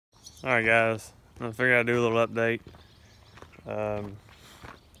Alright guys, I figured I'd do a little update. We're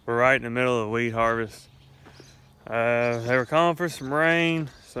right in the middle of the wheat harvest. They were calling for some rain,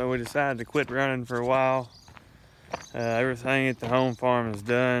 so we decided to quit running for a while. Everything at the home farm is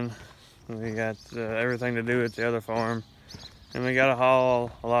done. We got everything to do at the other farm. And we got to haul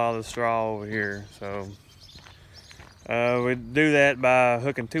a lot of the straw over here. So we do that by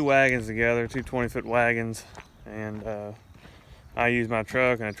hooking two wagons together, two 20-foot wagons. And I use my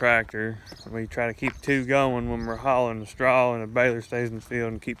truck and a tractor. We try to keep two going when we're hauling the straw, and the baler stays in the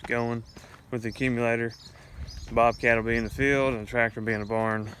field and keeps going with the accumulator. The bobcat will be in the field and the tractor will be in the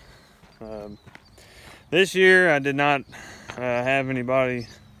barn. This year I did not have anybody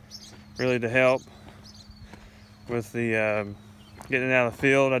really to help with the getting it out of the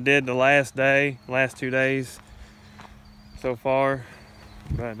field. I did the last 2 days so far,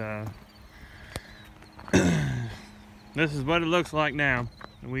 but this is what it looks like now.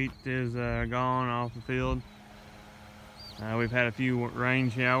 The wheat is gone off the field. We've had a few rain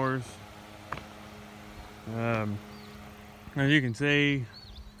showers. As you can see,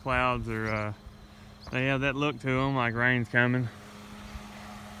 clouds are, they have that look to them like rain's coming.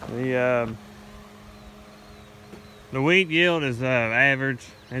 The wheat yield is average.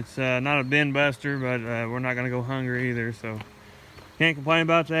 It's not a bin buster, but we're not gonna go hungry either, so can't complain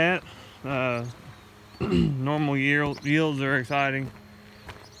about that. Normal yields are exciting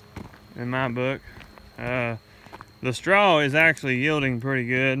in my book. The straw is actually yielding pretty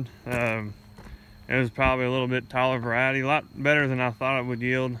good. It was probably a little bit taller variety, a lot better than I thought it would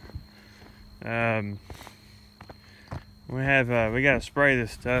yield. We gotta spray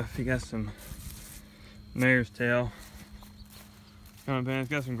this stuff. You got some mare's tail coming up in. It's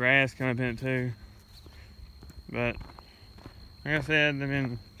got some grass coming up in it too. But like I said,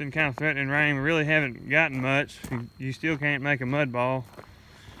 it's been kind of threatening rain. We really haven't gotten much. You still can't make a mud ball.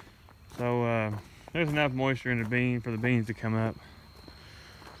 So there's enough moisture in the bean for the beans to come up.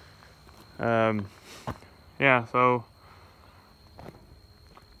 Yeah, so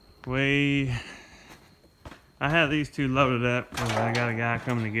I have these two loaded up because I got a guy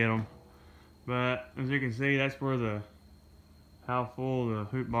coming to get them. But as you can see, that's where how full the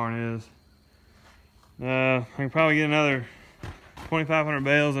hoop barn is. I can probably get another 2,500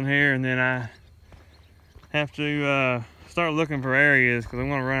 bales in here, and then I have to start looking for areas because I'm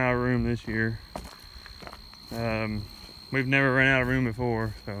going to run out of room this year. We've never run out of room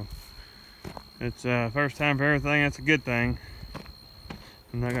before, so it's first time for everything. That's a good thing.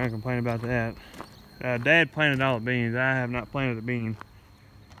 I'm not going to complain about that. Dad planted all the beans. I have not planted a bean.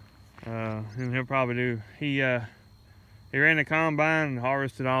 And he'll probably do. He ran the combine and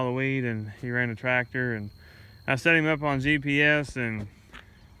harvested all the wheat, and he ran the tractor, and I set him up on GPS, and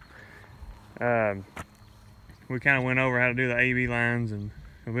we kind of went over how to do the AB lines, and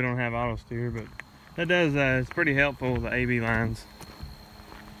we don't have auto steer, but that does, it's pretty helpful, the AB lines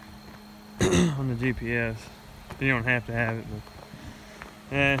on the GPS. You don't have to have it,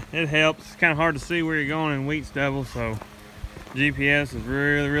 but it helps. It's kind of hard to see where you're going in wheat stubble, so GPS has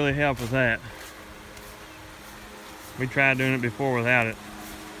really helped with that. We tried doing it before without it.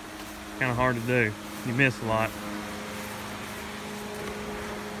 Kind of hard to do. You miss a lot.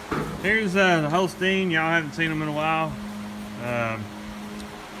 Here's the Holstein. Y'all haven't seen them in a while. I'm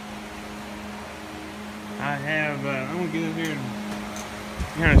gonna get in here and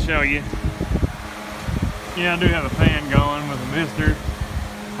kind of show you. Yeah, I do have a fan going with a mister.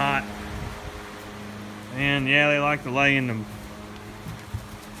 Hot. And yeah, they like to lay in them.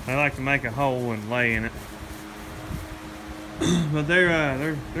 They like to make a hole and lay in it. But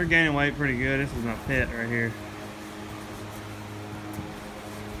they're gaining weight pretty good. This is my pet right here.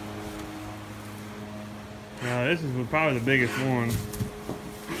 This is probably the biggest one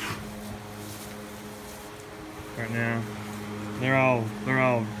right now.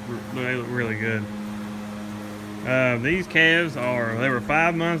 They look really good. These calves they were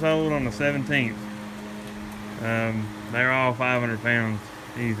 5 months old on the 17th. They're all 500 pounds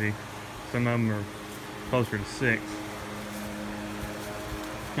easy. Some of them are closer to 6.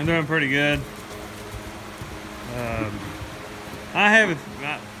 I'm doing pretty good.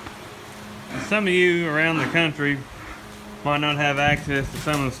 Some of you around the country might not have access to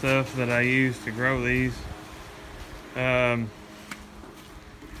some of the stuff that I use to grow these.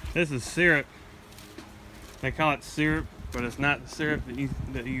 This is syrup. They call it syrup, but it's not the syrup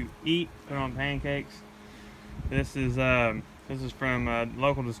that you eat, put on pancakes. This is from a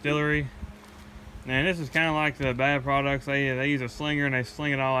local distillery. And this is kind of like the bad products. They use a slinger and they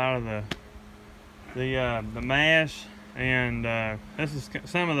sling it all out of the mash. And this is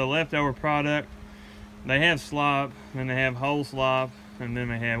some of the leftover product. They have slop, and they have whole slop, and then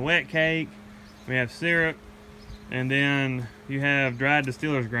we have wet cake, we have syrup, and then you have dried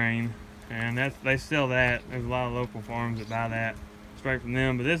distiller's grain, and they sell that. There's a lot of local farms that buy that straight from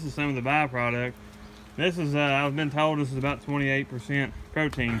them, but this is some of the byproduct. This is, I've been told this is about 28%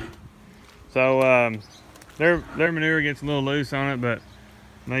 protein. So their manure gets a little loose on it, but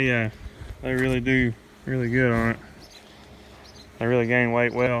they really do really good on it. They really gain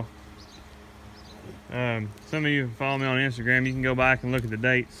weight well. Some of you follow me on Instagram, you can go back and look at the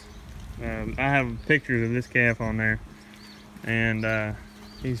dates. I have pictures of this calf on there, and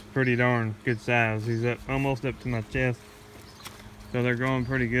he's pretty darn good size. He's almost up to my chest, so they're growing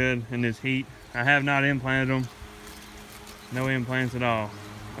pretty good in this heat. I have not implanted them, no implants at all.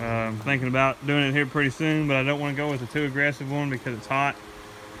 I'm thinking about doing it here pretty soon, but I don't want to go with a too aggressive one because it's hot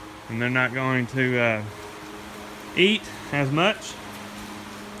and they're not going to eat as much.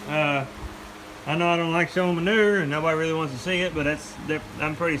 I know I don't like showing manure and nobody really wants to see it, but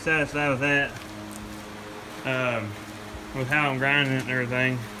I'm pretty satisfied with that, with how I'm grinding it and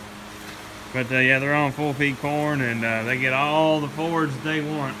everything. But yeah, they're on full feed corn, and they get all the forage they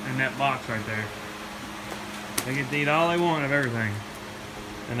want in that box right there. They get to eat all they want of everything,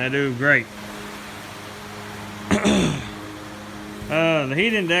 and they do great. The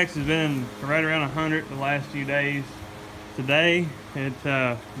heat index has been right around 100 the last few days. Today, it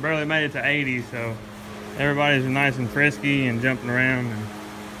barely made it to 80, so everybody's nice and frisky and jumping around and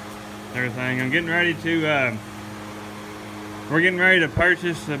everything. I'm getting ready to, we're getting ready to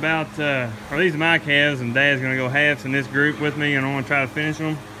purchase about, or these are my calves, and Dad's gonna go halves in this group with me, and I'm gonna try to finish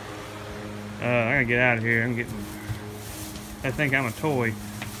them. I gotta get out of here. I think I'm a toy.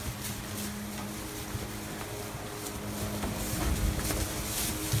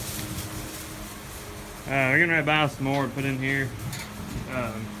 We're getting ready to buy some more to put in here.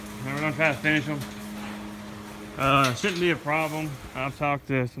 And we're gonna try to finish them. Shouldn't be a problem. I've talked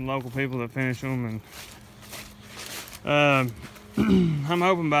to some local people that finish them, and I'm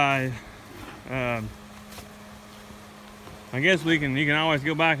hoping by, I guess you can always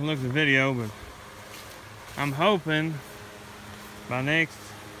go back and look at the video, but I'm hoping by next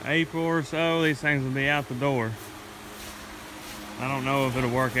April or so, these things will be out the door. I don't know if it'll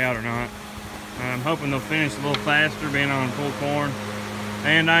work out or not. I'm hoping they'll finish a little faster being on full corn,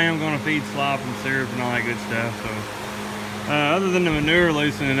 and I am going to feed slop and syrup and all that good stuff. So other than the manure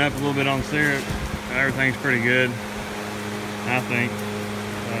loosening up a little bit on syrup, everything's pretty good, I think.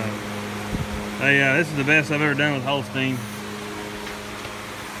 This is the best I've ever done with Holstein.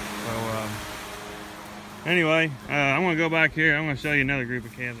 So anyway, I'm going to go back here. I'm going to show you another group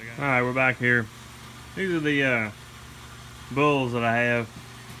of calves I got. All right, we're back here. These are the bulls that I have.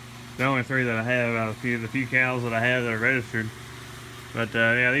 The only three that I have out of the few cows that I have that are registered. But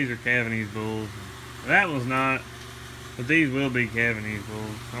yeah, these are Calvinese bulls. That one's not, but these will be Calvinese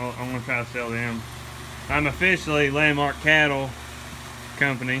bulls. I'm gonna try to sell them. I'm officially Landmark Cattle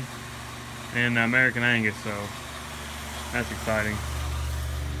Company and American Angus, so that's exciting.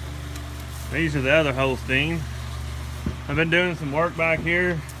 These are the other Holstein. I've been doing some work back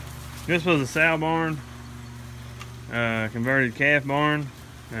here. This was a sow barn, converted calf barn.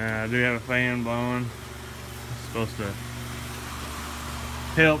 I do have a fan blowing. It's supposed to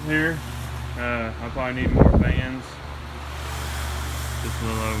help here. I'll probably need more fans. Just a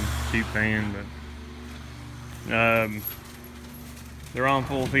little old cheap fan, but they're on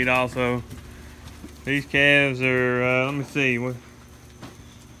full feed also. These calves are, let me see,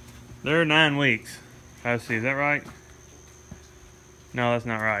 they're 9 weeks. Let's see, is that right? No, that's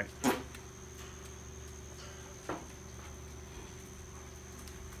not right.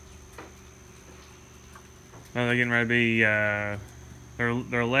 No, they're getting ready to be,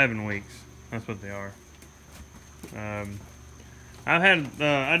 they're 11 weeks. That's what they are.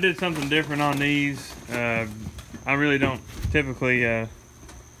 I did something different on these. I really don't typically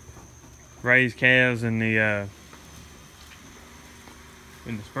raise calves in the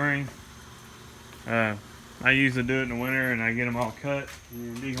spring. I usually do it in the winter, and I get them all cut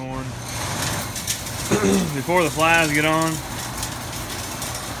and dehorned before the flies get on.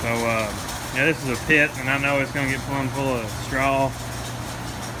 So yeah, this is a pit, and I know it's going to get plumb full of straw,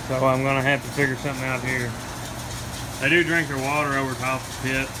 so I'm going to have to figure something out here. They do drink their water over top the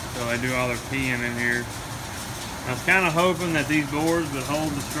pit, so they do all their peeing in here. I was kind of hoping that these boards would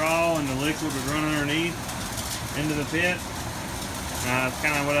hold the straw and the liquid would run underneath into the pit. That's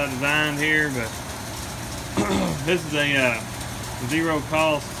kind of what I designed here, but this is a zero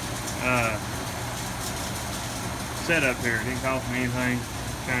cost setup here. It didn't cost me anything.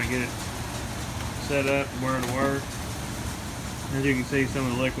 Trying to get it set up where it'll work. As you can see, some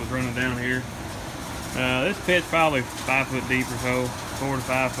of the liquid's running down here. This pit's probably 5 foot deep or so. 4 to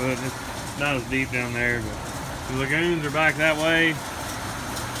 5 foot. It's not as deep down there, but the lagoons are back that way.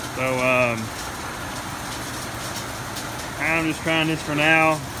 So I'm just trying this for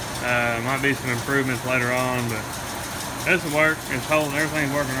now. Might be some improvements later on, but this will work. It's holding,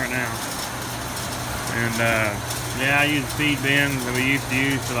 everything's working right now. And yeah, I use the feed bin that we used to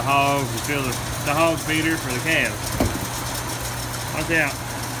use for the hogs to fill the hog feeder for the calves. Watch out.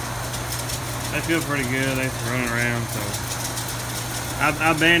 They feel pretty good. They're running around. So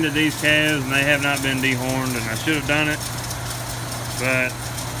I banded these calves and they have not been dehorned, and I should have done it, but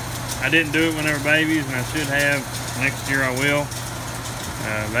I didn't do it when they were babies, and I should have. Next year I will.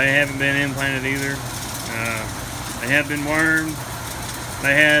 They haven't been implanted either. They have been wormed.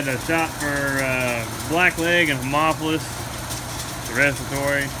 They had a shot for blackleg and Haemophilus, the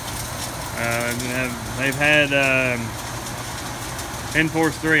respiratory. They've had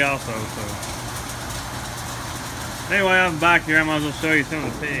N-Force 3 also. So anyway, I'm back here. I might as well show you some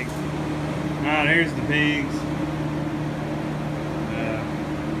of the pigs. Alright, here's the pigs.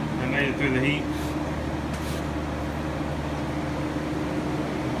 They made it through the heat.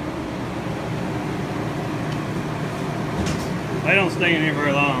 They don't stay in here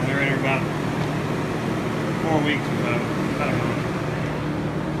very long. They're in here about 4 weeks or so. I don't know.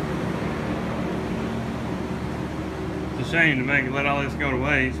 It's a shame to let all this go to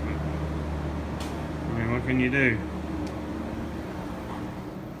waste, but I mean, what can you do?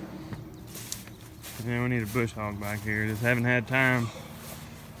 Yeah, we need a bush hog back here. Just haven't had time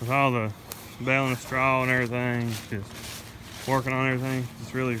with all the baling of straw and everything. Just working on everything.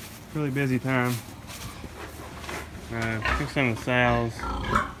 It's really busy time. Pick some of the sows.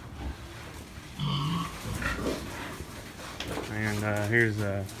 And here's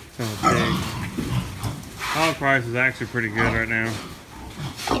some of the pigs. Hog price is actually pretty good right now.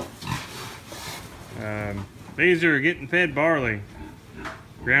 These are getting fed barley.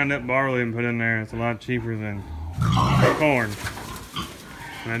 Ground up barley and put in there. It's a lot cheaper than corn.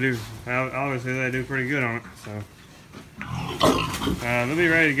 And obviously they do pretty good on it. So they'll be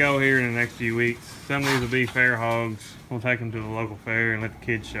ready to go here in the next few weeks. Some of these will be fair hogs. We'll take them to the local fair and let the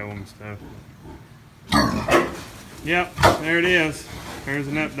kids show them stuff. Yep, there it is. There's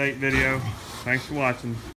an update video. Thanks for watching.